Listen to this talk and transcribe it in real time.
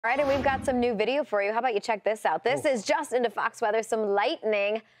All right, and we've got some new video for you. How about you check this out? This is just into Fox weather, some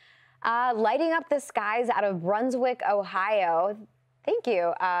lightning lighting up the skies out of Brunswick, Ohio. Thank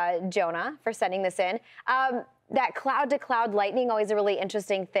you, Jonah, for sending this in. That cloud-to-cloud lightning, always a really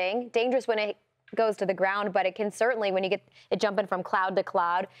interesting thing. Dangerous when it goes to the ground, but it can certainly, when you get it jumping from cloud to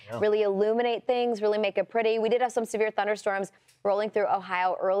cloud, really illuminate things, really make it pretty. We did have some severe thunderstorms rolling through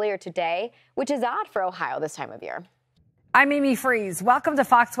Ohio earlier today, which is odd for Ohio this time of year. I'm Amy Freeze. Welcome to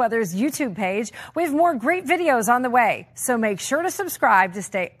Fox Weather's YouTube page. We have more great videos on the way, so make sure to subscribe to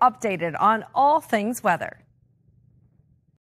stay updated on all things weather.